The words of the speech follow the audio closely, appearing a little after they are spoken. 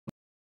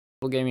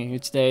Gaming here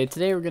today.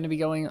 Today we're going to be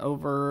going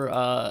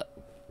over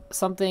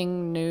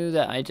something new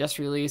that I just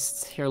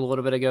released here a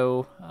little bit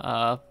ago,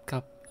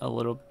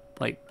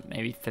 like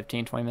maybe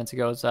 15-20 minutes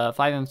ago. It's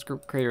FiveM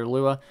script creator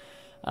LUA.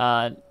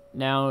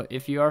 Now,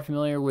 if you are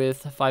familiar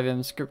with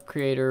FiveM script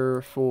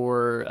creator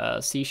for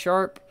C#,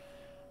 you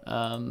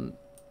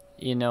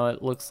know,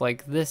 it looks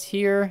like this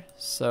here.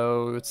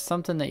 So it's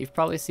something that you've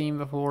probably seen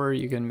before.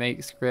 You can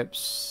make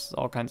scripts,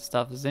 all kinds of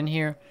stuff is in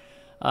here.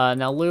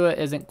 Now LUA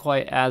isn't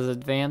quite as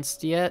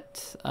advanced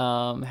yet,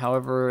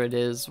 however it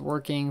is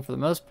working for the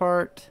most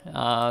part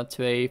to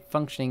a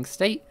functioning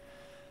state.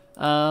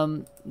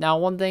 Now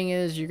one thing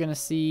is you're going to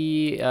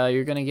see,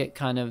 you're going to get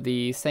kind of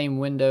the same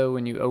window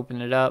when you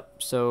open it up.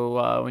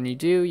 So when you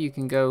do, you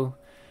can go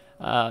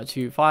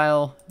to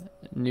File,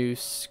 New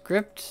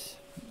Script.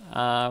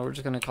 We're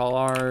just going to call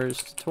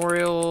ours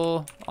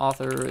Tutorial.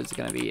 Author is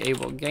going to be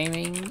Able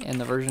Gaming, and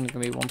the version is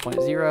going to be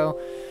 1.0.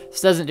 This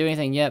doesn't do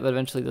anything yet, but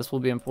eventually this will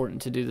be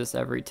important to do this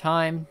every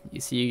time.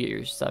 You see, you get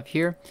your stuff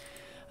here.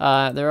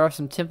 There are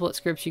some template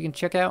scripts you can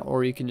check out,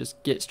 or you can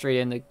just get straight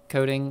into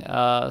coding.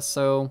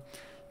 So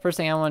first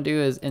thing I want to do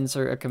is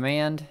insert a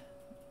command,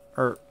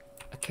 or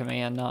a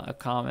command, not a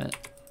comment.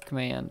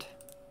 Command.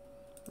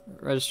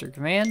 Register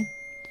command.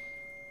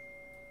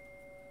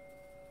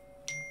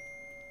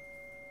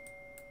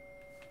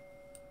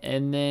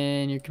 And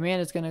then your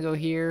command is going to go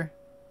here.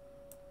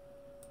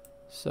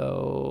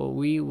 So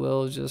we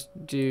will just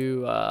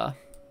do,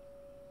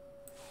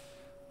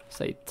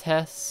 say,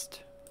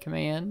 test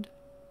command.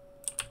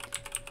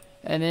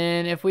 And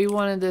then if we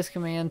wanted this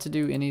command to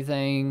do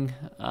anything,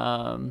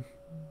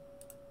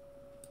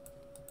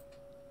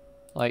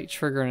 like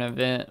trigger an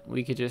event,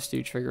 we could just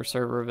do trigger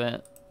server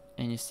event.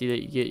 And you see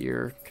that you get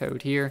your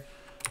code here.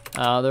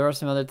 There are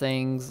some other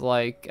things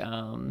like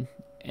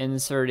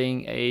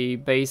inserting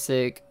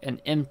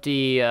an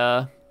empty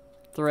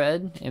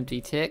thread,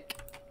 empty tick.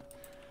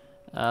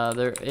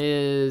 There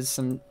is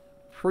some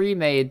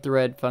pre-made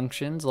thread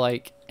functions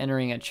like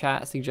entering a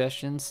chat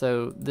suggestion.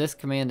 So this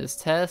command is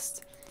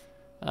test.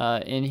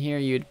 In here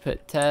you'd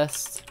put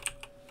test.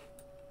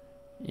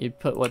 You'd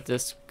put what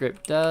this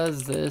script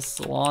does.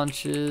 This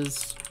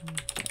launches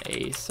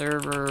a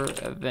server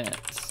event.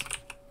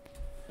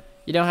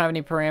 You don't have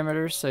any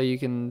parameters, so you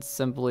can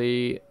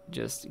simply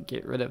just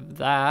get rid of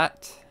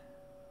that.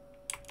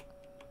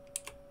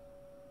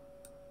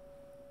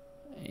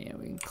 And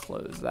we can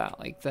close that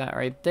like that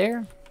right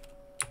there.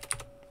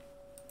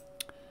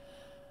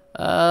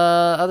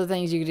 Other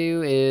things you can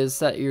do is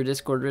set your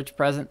Discord rich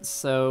presence.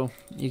 So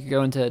you can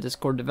go into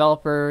Discord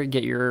developer,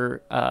 get your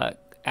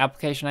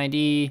application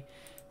ID,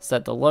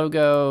 set the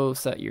logo,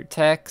 set your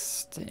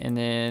text, and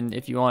then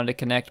if you wanted a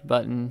connect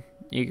button,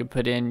 you could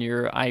put in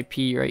your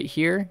IP right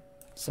here.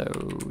 So,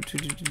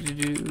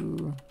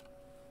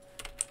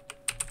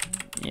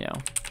 you know,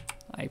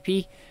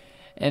 IP,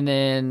 and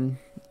then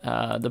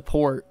the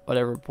port,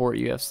 whatever port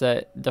you have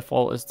set,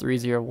 default is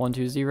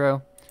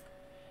 30120,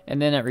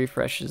 and then it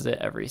refreshes it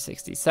every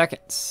 60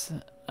 seconds.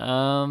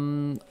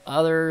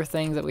 Other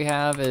things that we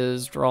have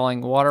is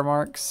drawing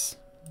watermarks.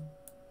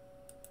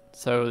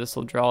 So this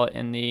will draw it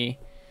in the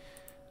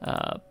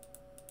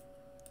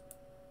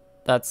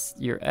that's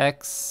your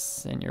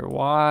X and your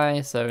Y,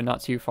 so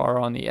not too far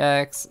on the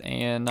X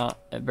and not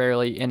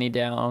barely any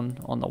down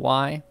on the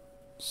Y.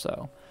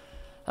 So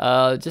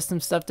just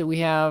some stuff that we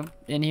have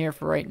in here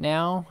for right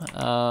now.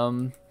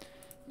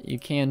 You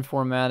can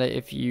format it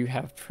if you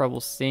have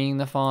trouble seeing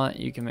the font.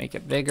 You can make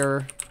it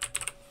bigger.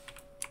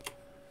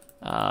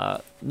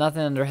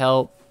 Nothing under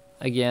help.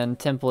 Again,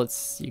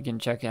 templates, you can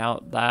check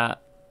out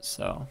that.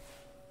 So.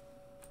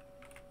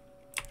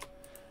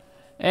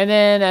 And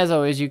then, as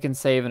always, you can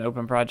save and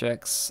open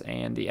projects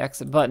and the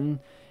exit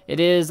button.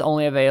 It is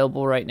only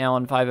available right now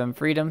on FiveM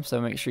Freedom,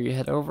 so make sure you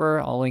head over.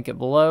 I'll link it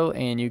below,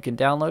 and you can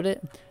download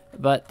it.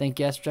 But thank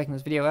you guys for checking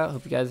this video out.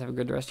 Hope you guys have a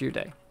good rest of your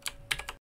day.